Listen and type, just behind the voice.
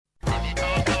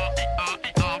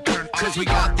cause we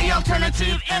got the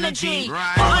alternative energy.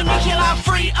 For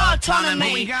nuclear-free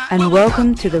autonomy. And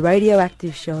welcome to the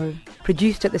Radioactive Show,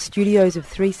 produced at the studios of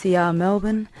 3CR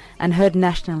Melbourne and heard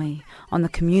nationally on the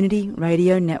Community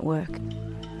Radio Network.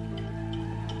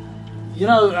 You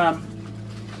know,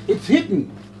 it's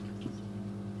hidden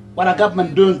what our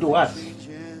government doing to us.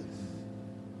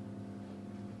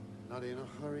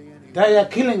 They are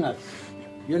killing us.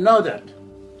 You know that.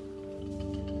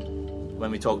 When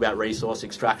we talk about resource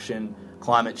extraction,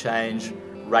 climate change,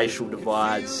 racial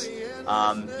divides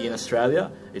in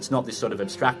Australia, it's not this sort of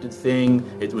abstracted thing.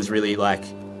 It was really like,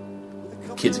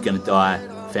 kids are going to die,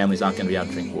 families aren't going to be able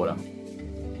to drink water.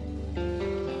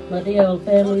 My dear old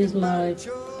families, my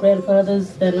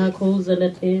grandfathers and uncles, and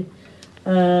that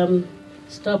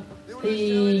stop the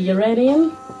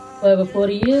uranium for over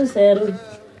 40 years, and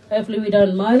hopefully we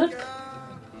don't mine it.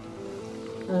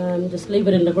 Just leave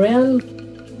it in the ground.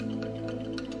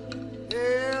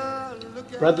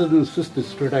 Brothers and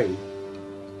sisters today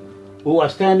who are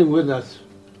standing with us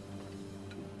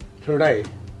today,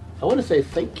 I want to say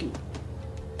thank you.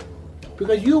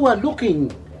 Because you are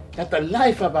looking at the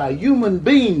life of our human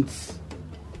beings.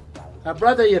 Our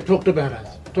brother here talked about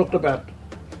us, talked about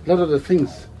a lot of the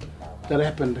things that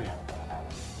happened there.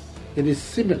 It is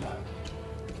similar.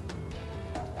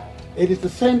 It is the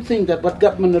same thing that what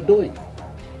government are doing.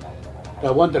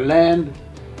 They want the land,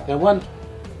 they want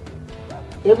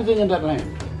everything in that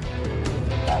land.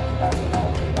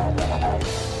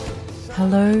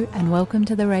 Hello and welcome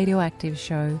to the Radioactive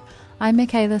Show. I'm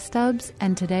Michaela Stubbs,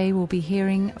 and today we'll be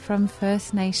hearing from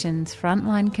First Nations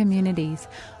frontline communities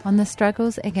on the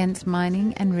struggles against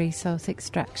mining and resource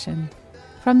extraction.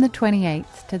 From the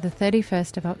 28th to the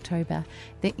 31st of October,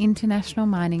 the International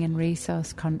Mining and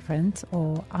Resource Conference,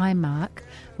 or IMARC,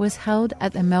 was held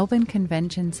at the Melbourne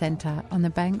Convention Centre on the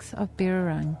banks of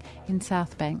Birrarung in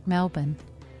South Bank, Melbourne.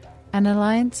 An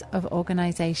alliance of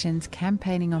organisations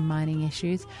campaigning on mining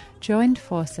issues joined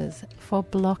forces for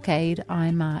Blockade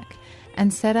IMARC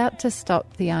and set out to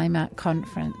stop the IMARC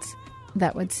conference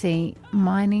that would see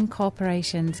mining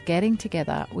corporations getting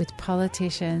together with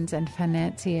politicians and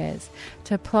financiers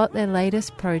to plot their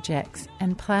latest projects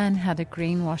and plan how to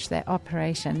greenwash their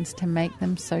operations to make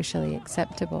them socially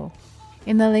acceptable.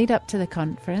 In the lead up to the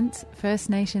conference, First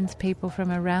Nations people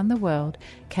from around the world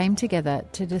came together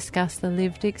to discuss the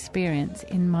lived experience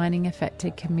in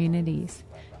mining-affected communities,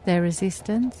 their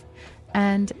resistance,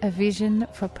 and a vision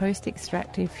for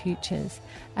post-extractive futures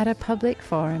at a public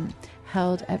forum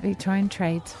held at Victorian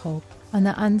Trades Hall on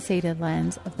the unceded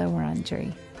lands of the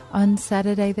Wurundjeri on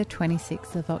Saturday the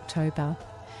 26th of October.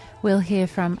 We'll hear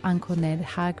from Uncle Ned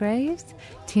Hargraves,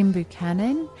 Tim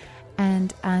Buchanan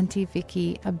and Auntie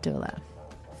Vicky Abdullah.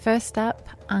 First up,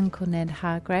 Uncle Ned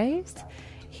Hargraves.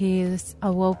 He is a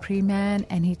Warlpiri man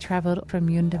and he travelled from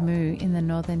Yuendumu in the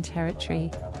Northern Territory.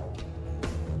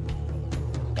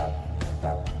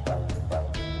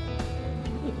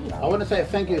 I want to say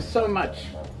thank you so much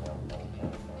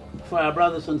for our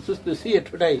brothers and sisters here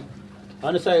today. I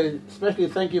want to say especially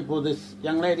thank you for this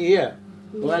young lady here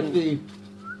who actually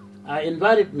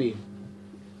invited me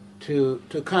to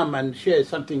come and share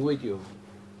something with you.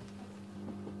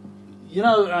 You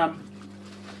know,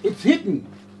 it's hidden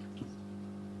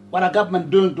what our government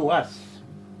doing to us.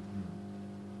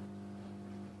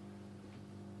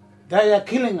 They are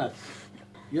killing us.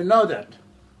 You know that.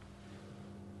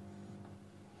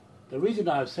 The reason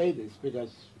I say this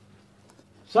because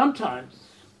sometimes,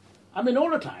 I mean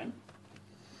all the time,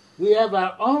 we have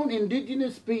our own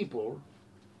indigenous people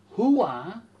who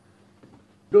are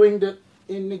doing the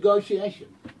in negotiation.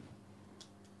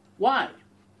 Why?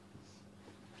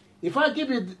 If I give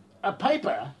you a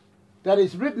paper that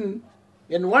is written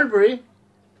in Warlpiri,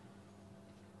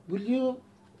 will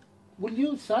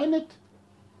you sign it?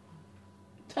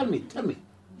 Tell me.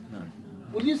 No.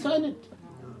 Will you sign it?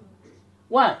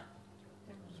 Why?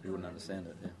 You wouldn't understand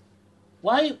it, yeah.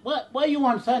 Why you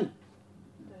want to sign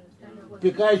it?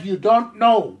 Because you don't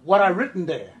know what I've written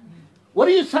there. What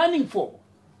are you signing for?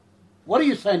 What are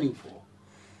you signing for?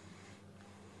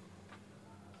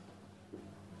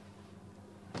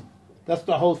 That's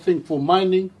the whole thing for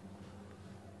mining,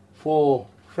 for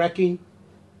fracking,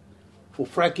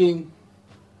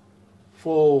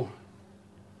 for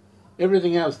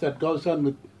everything else that goes on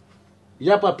with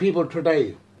Yapa people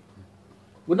today.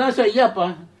 When I say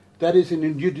Yapa, that is an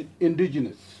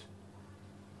indigenous,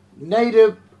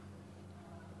 native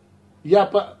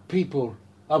Yapa people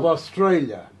of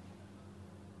Australia.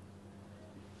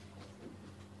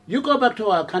 You go back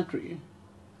to our country,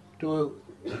 to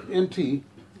NT,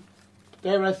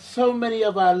 there are so many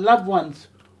of our loved ones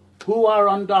who are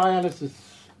on dialysis,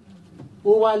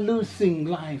 who are losing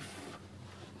life,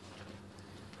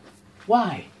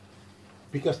 Why?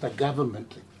 Because the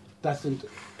government doesn't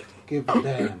give a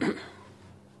damn.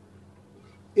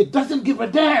 It doesn't give a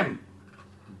damn.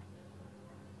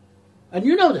 And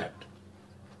you know that.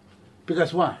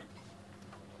 Because why?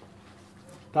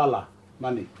 Tala,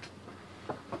 money.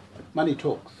 Money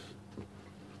talks.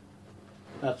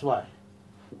 That's why.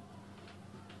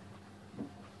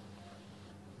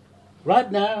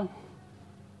 Right now,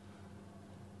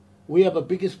 we have a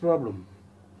biggest problem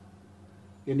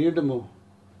in Yudamu.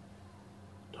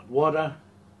 The water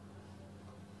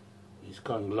is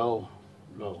going low,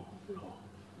 low, low.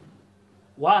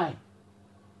 Why?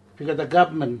 Because the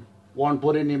government won't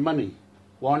put any money,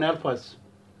 won't help us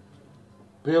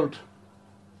build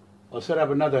or set up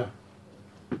another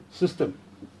system.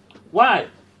 Why?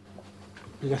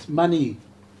 Because money,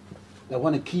 they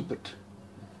want to keep it.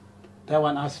 They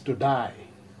want us to die.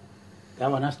 They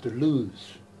want us to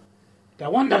lose. They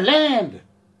want the land.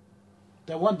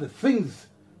 They want the things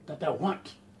that they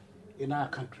want in our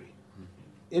country.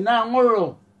 In our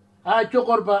Ngoro, our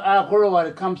Chokorpa, our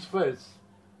Korowari comes first.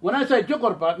 When I say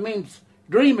Chokorpa, it means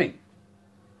dreaming.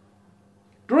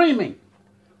 Dreaming.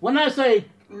 When I say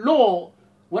law,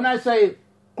 when I say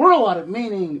Korowari,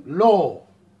 meaning law.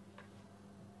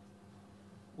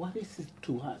 What is it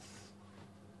to us?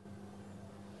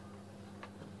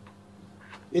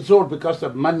 It's all because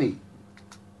of money.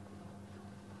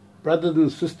 Brothers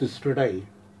and sisters today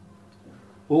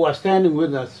who are standing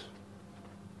with us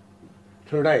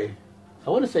today, I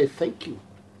want to say thank you.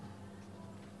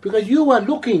 Because you are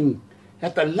looking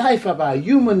at the life of our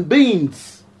human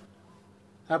beings.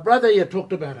 Our brother here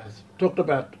talked about us, talked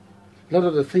about a lot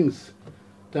of the things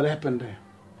that happened there.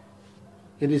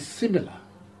 It is similar.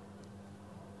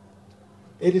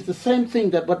 It is the same thing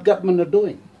that what government are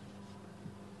doing.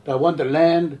 They want the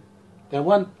land, they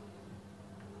want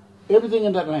everything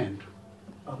in that land.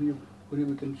 We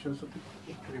can share something?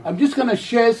 I'm just going to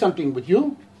share something with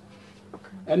you.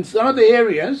 And some of the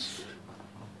areas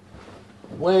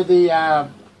where the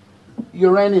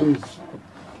uraniums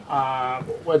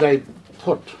where they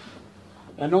put.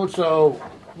 And also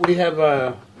we have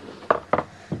I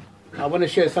want to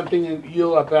share something with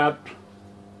you about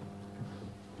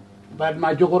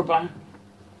my Jogorpa.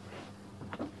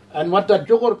 And what that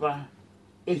Jogorpa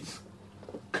is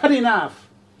cutting off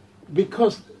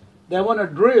because they want to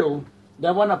drill, they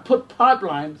want to put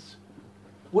pipelines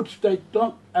which they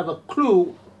don't have a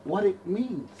clue what it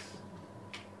means.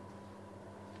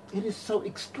 It is so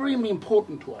extremely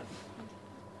important to us.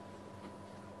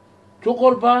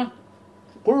 Jogorpa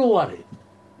Korowari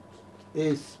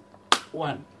is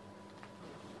one.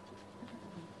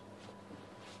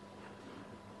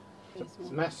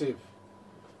 It's massive.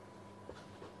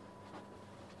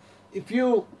 If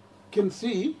you can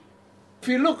see, if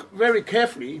you look very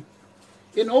carefully,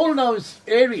 in all those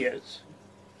areas,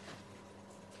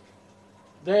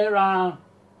 there are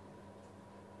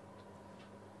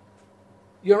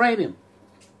uranium.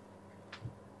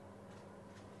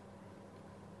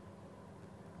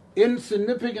 In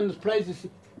significant places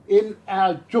in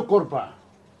our Chokorpa,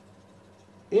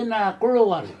 in our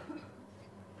Korowari,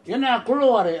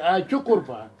 our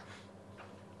Chokorpa,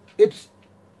 it's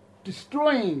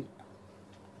destroying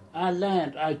our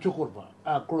land, our Chokorpa,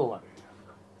 our Korowari.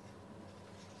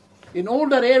 In all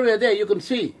that area there, you can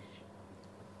see.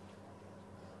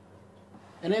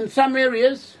 And in some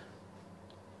areas,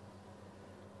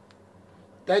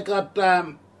 they got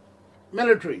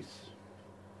militaries,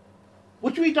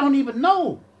 which we don't even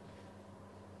know.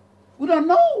 We don't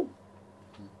know.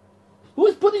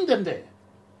 Who's putting them there?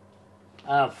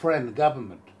 Our friend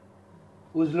government,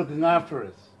 who's looking after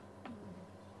us.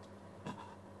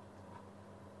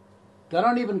 They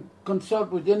don't even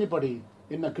consult with anybody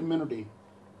in the community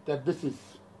that this is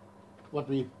what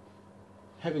we're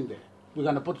having there. We're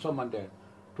going to put someone there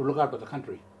to look after the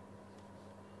country.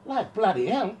 Like bloody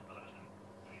hell.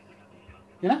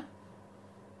 You know?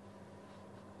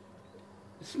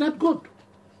 It's not good.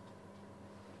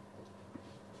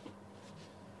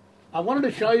 I wanted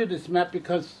to show you this map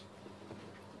because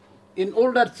in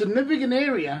all that significant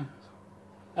area,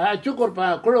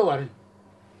 Chokorpa, Korowari,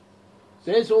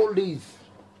 there's all these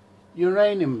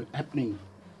uranium happening.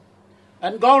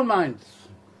 And gold mines.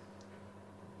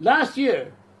 Last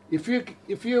year, if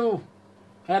you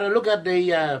had a look at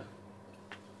the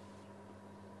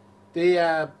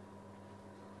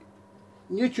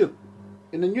YouTube,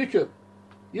 in the YouTube,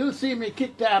 you'll see me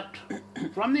kicked out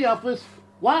from the office.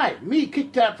 Why? Me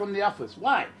kicked out from the office.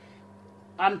 Why?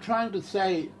 I'm trying to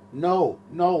say no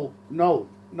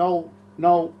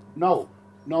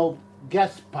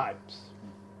gas pipes.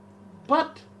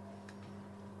 But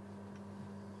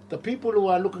the people who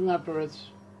are looking after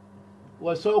us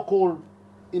was so-called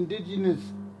Indigenous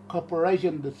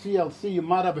Corporation, the CLC. You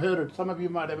might have heard it. Some of you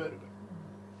might have heard of it.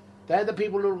 They're the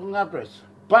people who are looking after us.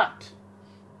 But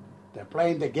they're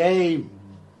playing the game.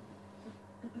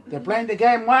 They're playing the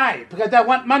game. Why? Because they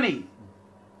want money.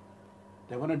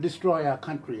 They want to destroy our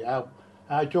country, our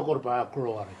Chokorpa, our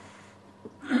Kurowari.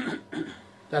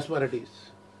 That's what it is.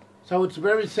 So it's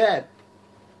very sad.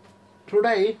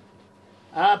 Today,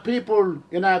 our people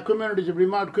in our communities,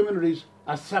 remote communities,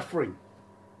 are suffering.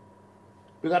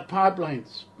 We got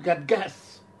pipelines. We got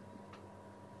gas.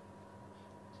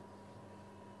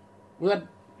 We got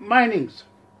minings.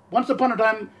 Once upon a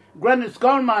time, Greenwich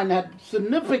Gold Mine had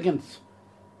significance.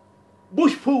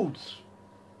 Bush foods.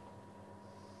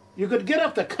 You could get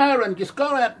off the car and just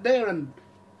go out there and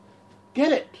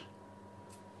get it.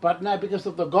 But now, because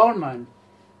of the gold mine,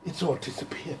 it's all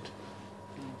disappeared.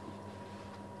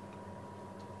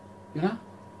 You know?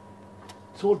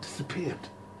 It's all disappeared.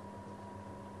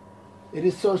 It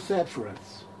is so sad for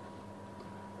us.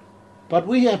 But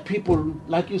we have people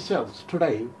like yourselves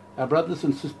today, our brothers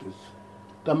and sisters,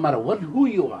 no matter who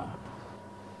you are,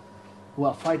 who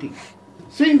are fighting,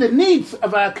 seeing the needs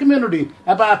of our community,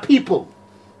 of our people,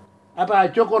 of our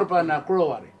Chokorpa and our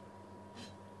Kurowari.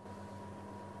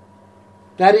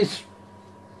 That is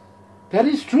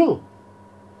true.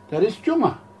 That is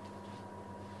Chuma.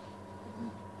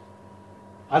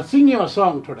 I'll sing you a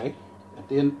song today, at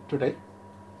the end today,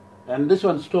 and this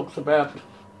one talks about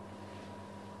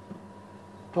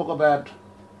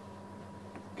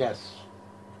gas.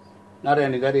 Not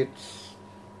only that, it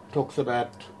talks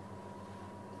about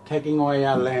taking away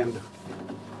our land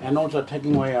and also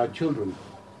taking away our children.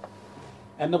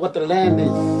 And what the land is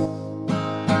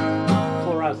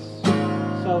for us.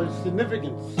 So it's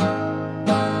significance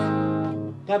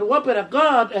that what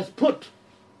God has put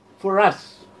for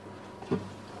us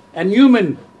and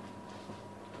human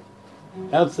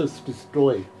helps us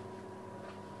destroy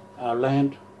our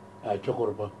land, our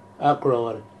Chokorpa, our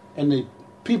Kurowari, and the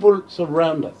people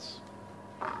surround us.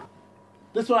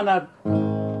 This one, I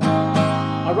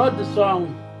wrote this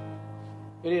song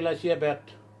very last year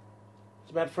it's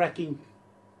about fracking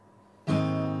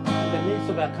and the needs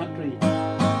of our country.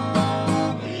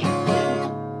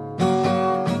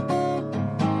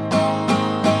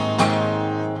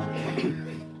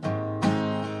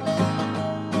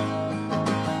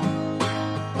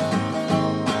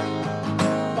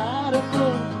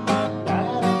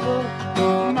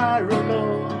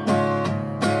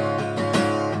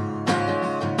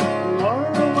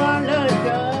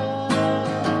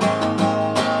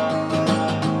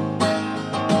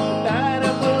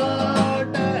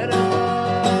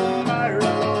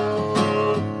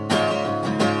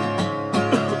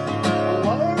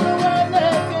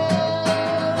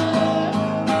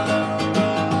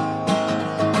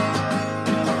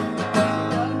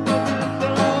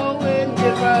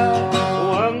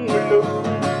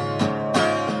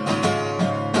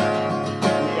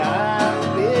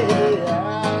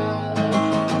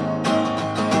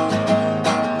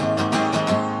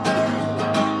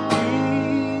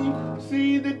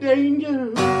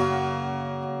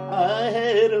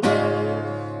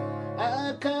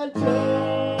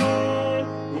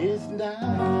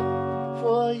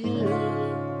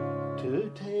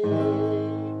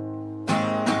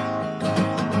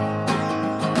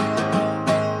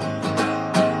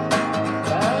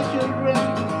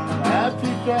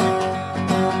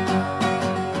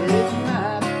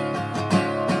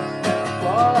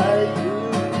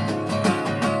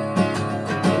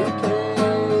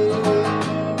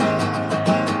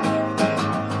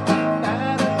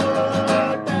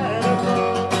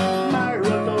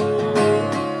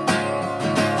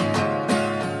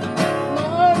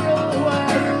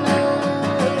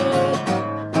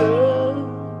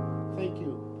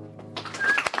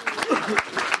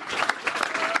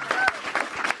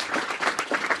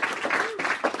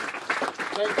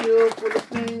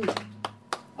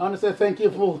 Thank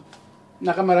you for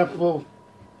Nakamara for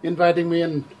inviting me,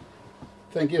 and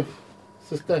thank you,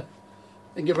 sister.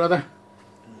 Thank you, brother.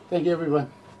 Thank you,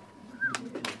 everyone.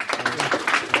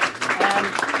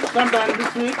 Sometime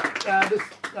this week,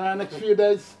 next few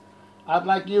days, I'd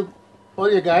like you,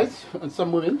 all you guys, and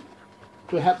some women,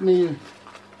 to help me.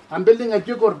 I'm building a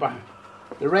Chokorpa,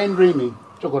 the rain dreaming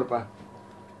Chokorpa.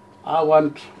 I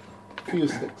want few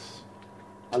sticks,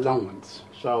 long ones.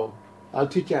 So I'll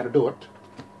teach you how to do it.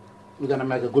 We're going to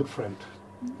make a good friend.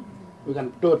 We're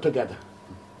going to do it together.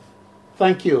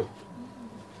 Thank you.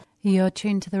 You're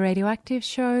tuned to the Radioactive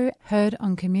Show, heard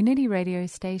on community radio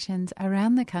stations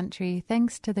around the country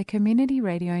thanks to the Community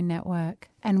Radio Network.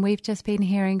 And we've just been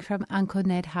hearing from Uncle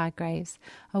Ned Hargraves,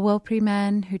 a Warlpiri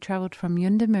man who travelled from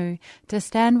Yuendumu to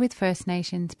stand with First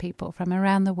Nations people from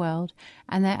around the world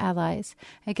and their allies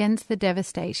against the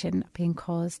devastation being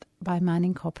caused by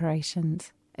mining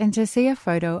corporations. And to see a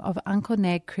photo of Uncle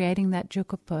Ned creating that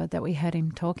jukupa that we heard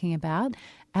him talking about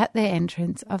at the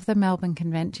entrance of the Melbourne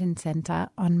Convention Centre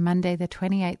on Monday the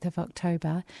 28th of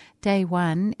October, day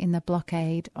one in the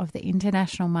blockade of the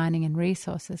International Mining and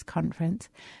Resources Conference,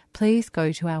 please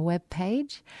go to our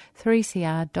webpage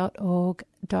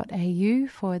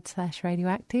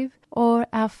 3cr.org.au/radioactive or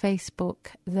our Facebook,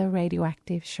 The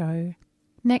Radioactive Show.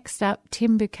 Next up,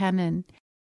 Tim Buchanan.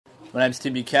 My name's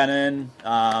Tim Buchanan,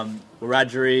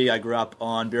 Wiradjuri. I grew up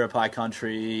on Biripi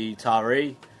country,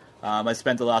 Taree. I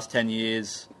spent the last 10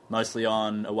 years mostly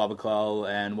on Awabakal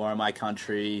and Warramai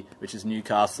country, which is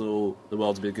Newcastle, the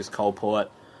world's biggest coal port,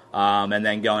 and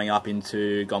then going up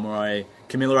into Gomeroi,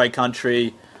 Kamilaroi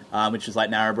country, which is like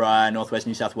Narrabri, northwest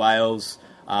New South Wales,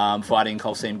 fighting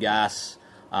coal seam gas,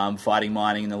 fighting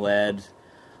mining in the lead.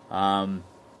 I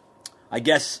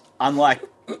guess, unlike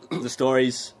the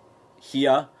stories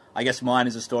here, I guess mine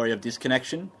is a story of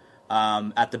disconnection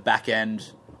at the back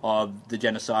end of the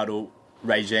genocidal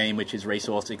regime, which is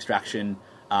resource extraction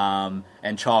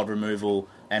and child removal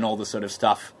and all the sort of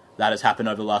stuff that has happened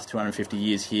over the last 250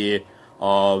 years here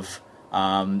of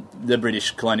the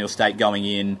British colonial state going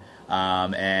in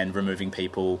and removing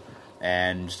people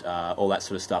and all that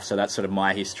sort of stuff. So that's sort of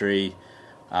my history.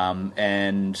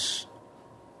 And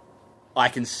I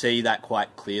can see that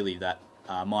quite clearly, that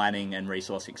mining and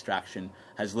resource extraction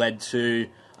has led to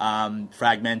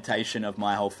fragmentation of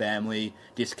my whole family,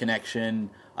 disconnection,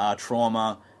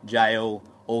 trauma, jail,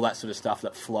 all that sort of stuff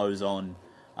that flows on.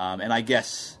 And I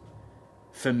guess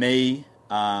for me,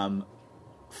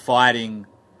 fighting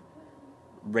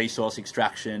resource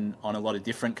extraction on a lot of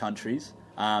different countries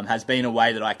has been a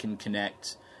way that I can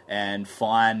connect and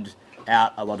find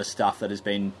out a lot of stuff that has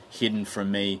been hidden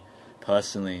from me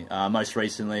personally. Most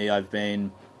recently, I've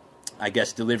been, I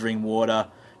guess, delivering water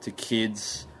to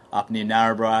kids up near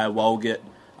Narrabri, Walgett.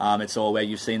 It's all where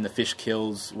you've seen the fish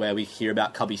kills, where we hear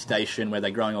about Cubby Station, where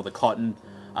they're growing all the cotton,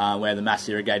 where the mass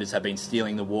irrigators have been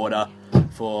stealing the water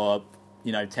for,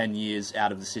 10 years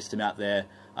out of the system out there.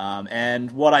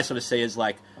 And what I sort of see is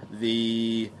like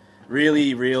the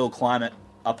really real climate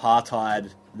apartheid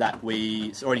that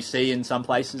we already see in some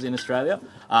places in Australia,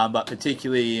 but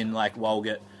particularly in like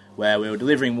Walgett, where we were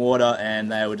delivering water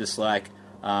and they were just like,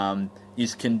 you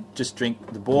can just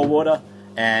drink the bore water,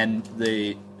 and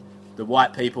the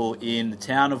white people in the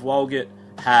town of Walgett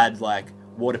had like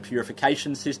water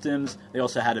purification systems. They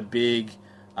also had a big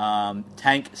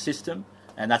tank system,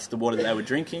 and that's the water that they were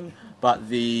drinking. But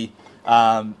the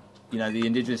the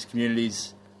Indigenous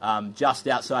communities just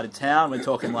outside of town, we're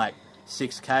talking like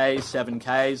 6Ks,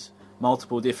 7Ks,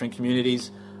 multiple different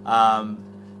communities.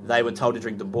 They were told to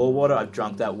drink the bore water. I've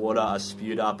drunk that water. I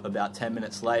spewed up about 10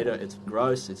 minutes later. It's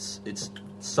gross. It's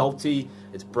salty.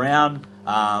 It's brown.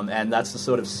 And that's the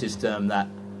sort of system that,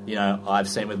 I've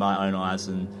seen with my own eyes.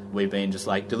 And we've been just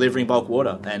like delivering bulk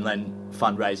water and then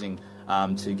fundraising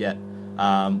to get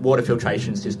water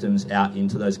filtration systems out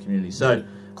into those communities. So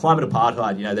climate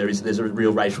apartheid, there's a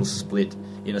real racial split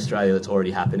in Australia that's already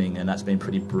happening, and that's been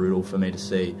pretty brutal for me to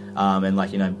see.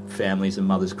 And families and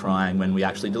mothers crying when we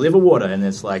actually deliver water, and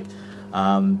it's like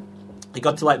it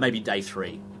got to like maybe day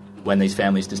 3 when these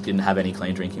families just didn't have any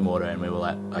clean drinking water, and we were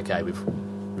like, okay, we've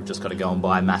just got to go and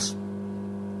buy mass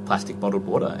plastic bottled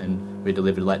water, and we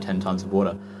delivered like 10 tons of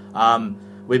water.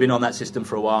 We've been on that system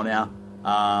for a while now,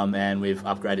 and we've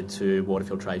upgraded to water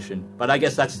filtration. But I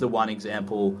guess that's the one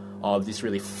example of this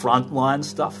really frontline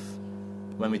stuff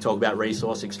when we talk about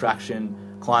resource extraction,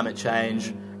 climate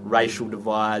change, racial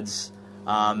divides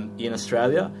in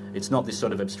Australia. It's not this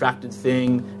sort of abstracted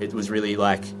thing. It was really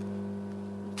like,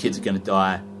 kids are going to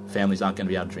die, families aren't going to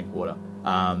be able to drink water.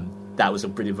 That was a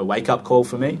bit of a wake-up call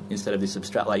for me, instead of this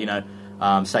abstract,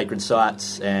 sacred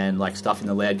sites and like stuff in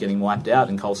the lead getting wiped out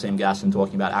and coal seam gas and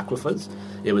talking about aquifers.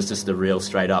 It was just the real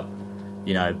straight-up,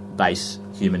 base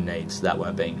human needs that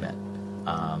weren't being met.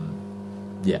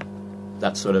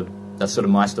 That's sort of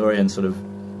my story and sort of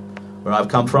where I've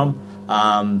come from.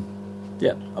 I'll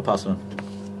pass it on.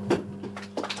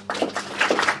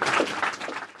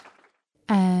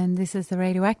 And This is the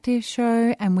Radioactive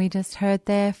Show, and we just heard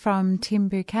there from Tim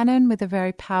Buchanan with a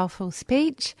very powerful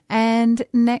speech. And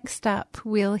next up,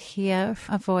 we'll hear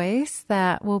a voice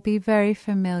that will be very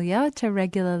familiar to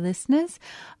regular listeners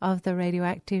of the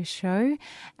Radioactive Show,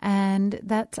 and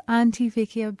that's Auntie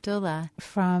Vicky Abdullah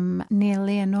from near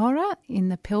Leonora in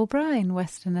the Pilbara in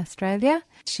Western Australia.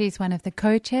 She's one of the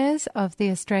co-chairs of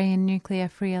the Australian Nuclear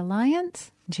Free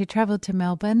Alliance. She travelled to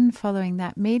Melbourne following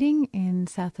that meeting in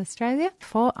South Australia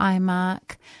for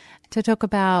IMARC to talk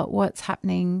about what's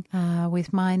happening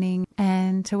with mining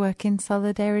and to work in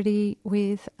solidarity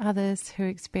with others who are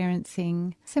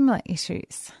experiencing similar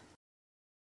issues.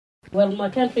 Well, my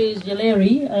country is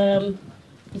Yeleri.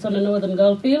 It's on the Northern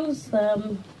Goldfields.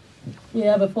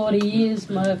 Over 40 years,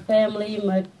 my family,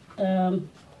 my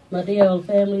dear old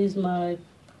families, my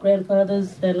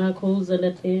grandfathers and uncles and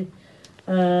that here,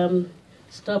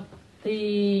 stopped the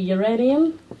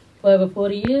uranium for over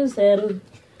 40 years, and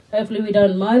hopefully we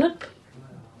don't mine it.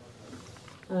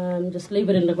 Just leave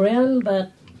it in the ground.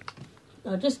 But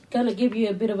I'm just going to give you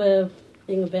a bit of a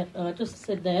thing about, I just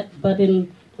said that, but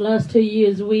in the last 2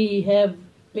 years me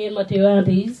and my two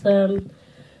aunties, been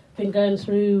going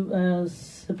through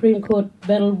Supreme Court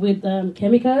battle with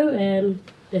Cameco and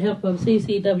the help of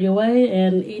CCWA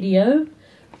and EDO.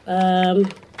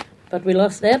 But we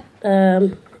lost that.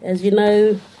 As you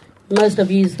know, most of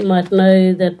you might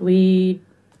know that we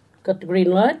got the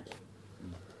green light.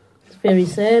 It's very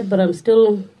sad, but I'm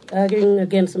still arguing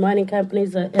against the mining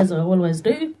companies, as I always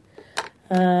do.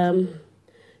 And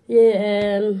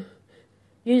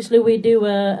usually we do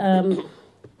a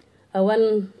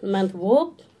 1 month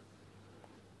walk,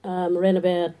 around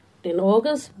about in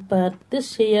August. But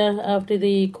this year, after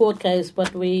the court case,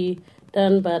 we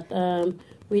done a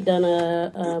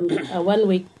 1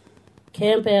 week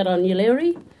camp out on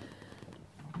Yeleri.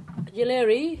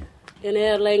 Yeleri, in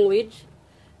our language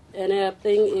and our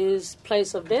thing, is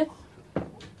place of death.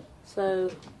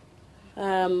 So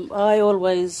I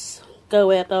always go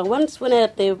out. I once went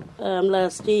out there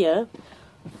last year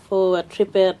for a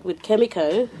trip out with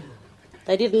Cameco.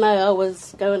 They didn't know I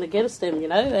was going against them,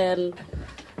 and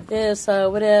so I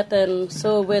went out and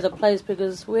saw where the place,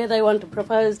 because where they want to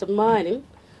propose the mining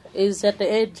is at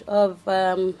the edge of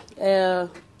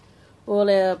all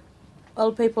our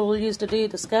old people used to do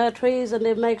the scar trees and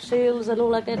they make shields and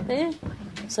all like that there.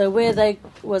 So where they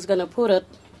was going to put it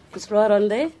is right on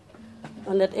there,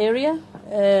 on that area,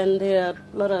 and there are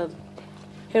a lot of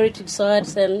heritage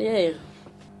sites and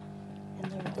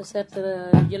just at the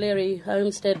Yeleri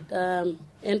Homestead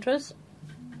entrance.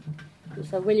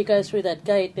 So when you go through that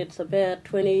gate, it's about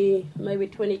 20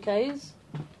 k's.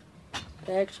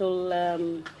 The actual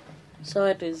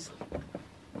site is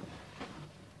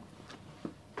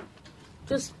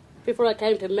just before I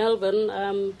came to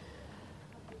Melbourne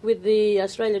with the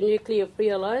Australian Nuclear Free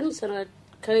Alliance, and I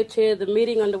co-chaired the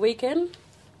meeting on the weekend,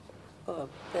 a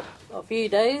few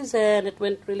days, and it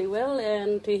went really well.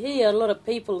 And to hear a lot of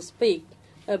people speak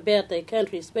about their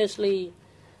country, especially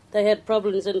they had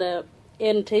problems in the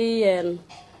NT and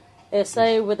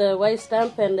SA with the waste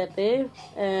dump and that there.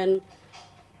 And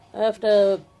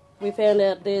after we found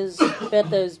out there's about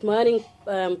those mining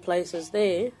places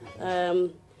there,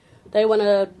 they want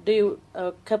to do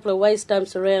a couple of waste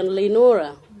dumps around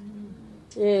Leonora.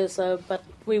 But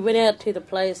we went out to the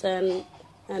place, and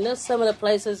that's some of the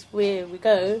places where we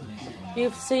go.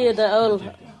 You see the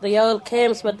old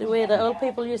camps, but where the old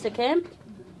people used to camp.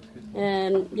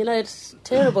 And, it's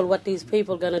terrible what these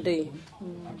people are going to do.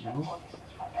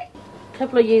 A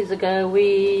couple of years ago,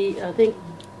 we got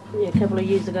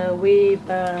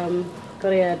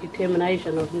our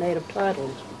determination of native title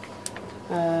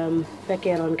back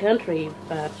out on country.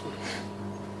 But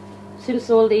since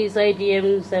all these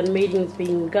AGMs and meetings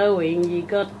been going, you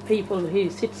got people who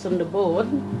sits on the board,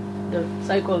 the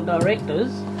so-called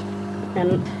directors,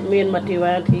 and me and my two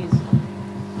aunties,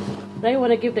 they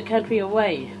want to give the country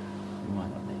away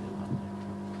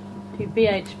to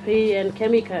BHP and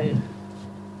Cameco.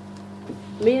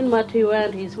 Me and my two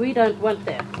aunties, we don't want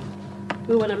that.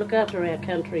 We want to look after our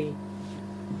country.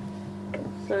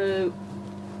 So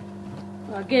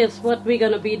I guess what we're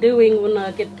going to be doing when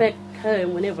I get back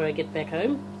home, whenever I get back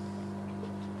home,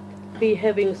 be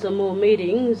having some more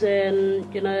meetings. And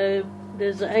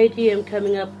there's an AGM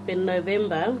coming up in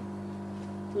November,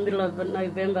 middle of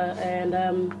November, and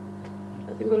I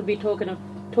think we'll be talking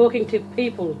to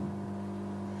people.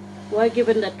 Why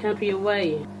giving that country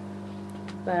away?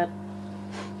 But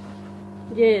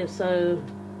so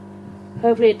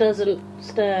hopefully it doesn't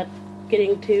start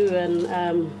getting to an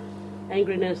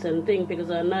angriness and thing, because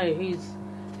I know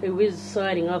who is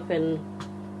signing off and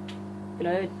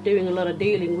doing a lot of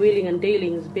wheeling and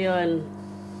dealings behind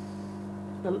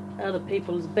other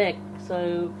people's back.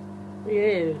 So,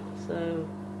 yeah, so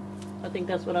I think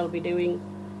that's what I'll be doing.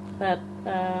 But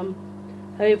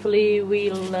hopefully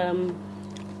we'll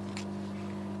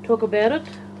talk about it.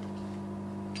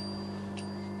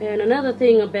 And another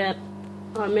thing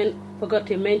forgot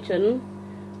to mention,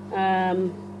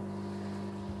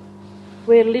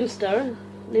 where Leinster,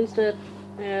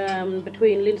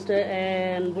 between Leinster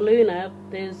and Wiluna,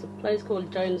 there's a place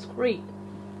called Jones Creek.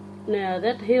 Now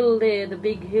that hill there, the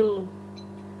big hill,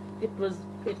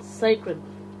 it's sacred.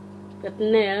 But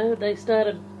now they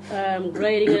started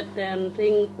grading it and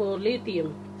thing for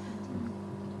lithium.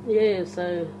 Yeah,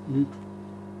 so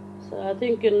I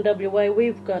think in WA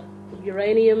we've got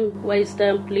uranium, waste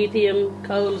dump, lithium,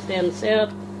 coals down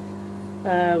south,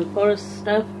 forest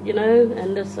stuff,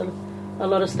 and there's a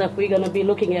lot of stuff we're going to be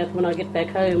looking at when I get back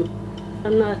home.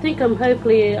 And I think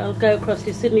hopefully I'll go across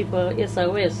to Sydney for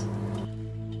SOS.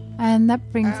 And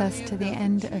that brings us to the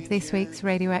end of this week's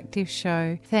Radioactive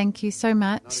Show. Thank you so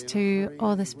much to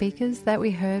all the speakers that we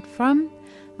heard from,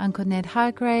 Uncle Ned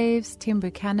Hargraves, Tim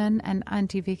Buchanan and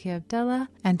Auntie Vicky Abdullah,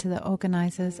 and to the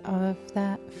organisers of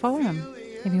that forum.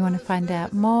 If you want to find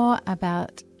out more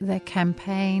about the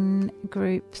campaign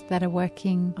groups that are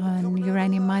working on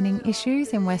uranium mining issues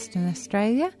in Western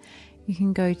Australia, you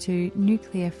can go to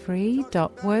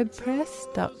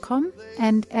nuclearfree.wordpress.com.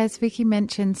 And as Vicky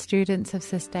mentioned, Students of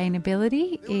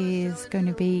Sustainability is going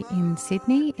to be in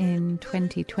Sydney in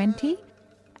 2020.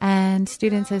 And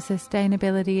Students of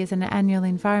Sustainability is an annual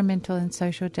environmental and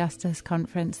social justice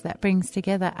conference that brings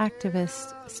together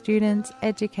activists, students,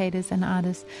 educators and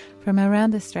artists from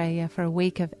around Australia for a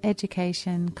week of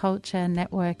education, culture,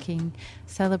 networking,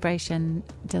 celebration,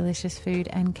 delicious food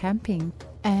and camping.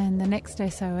 And the next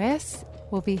SOS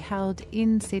will be held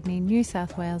in Sydney, New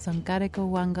South Wales on Gadigal,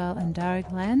 Wangal and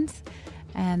Darug lands.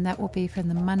 And that will be from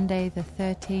the Monday the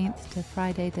 13th to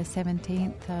Friday the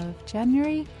 17th of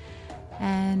January.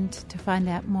 And to find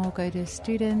out more, go to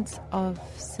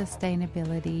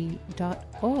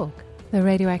studentsofsustainability.org. The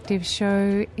Radioactive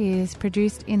Show is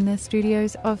produced in the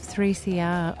studios of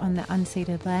 3CR on the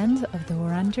unceded lands of the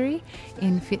Wurundjeri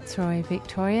in Fitzroy,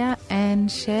 Victoria,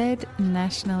 and shared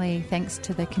nationally thanks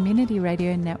to the Community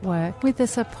Radio Network with the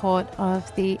support of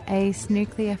the ACE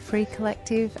Nuclear Free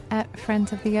Collective at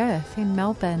Friends of the Earth in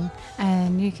Melbourne.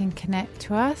 And you can connect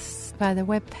to us by the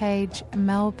webpage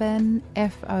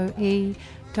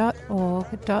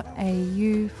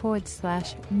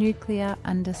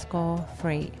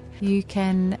melbournefoe.org.au/nuclear_free. You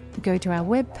can go to our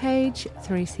webpage,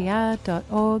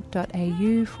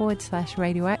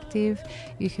 3cr.org.au/radioactive.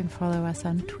 You can follow us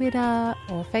on Twitter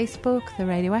or Facebook, The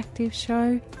Radioactive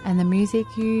Show. And the music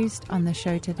used on the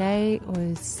show today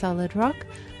was Solid Rock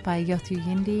by Yothu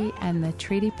Yindi and the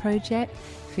Treaty Project,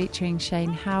 featuring Shane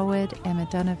Howard, Emma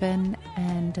Donovan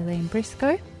and Delene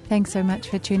Briscoe. Thanks so much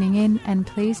for tuning in, and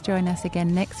please join us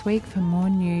again next week for more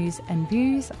news and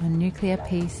views on nuclear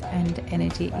peace and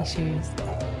energy issues.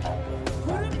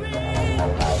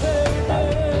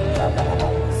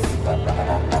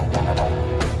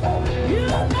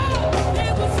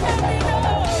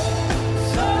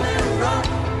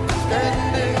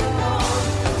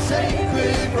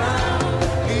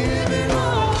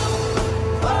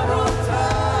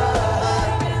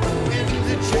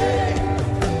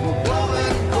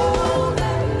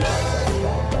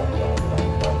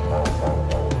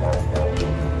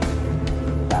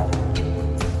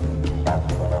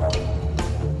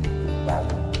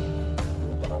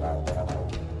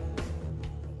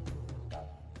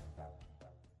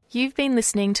 You've been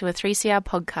listening to a 3CR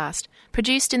podcast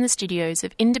produced in the studios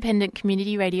of independent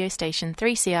community radio station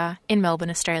 3CR in Melbourne,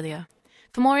 Australia.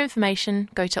 For more information,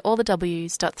 go to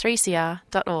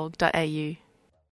allthews.3cr.org.au.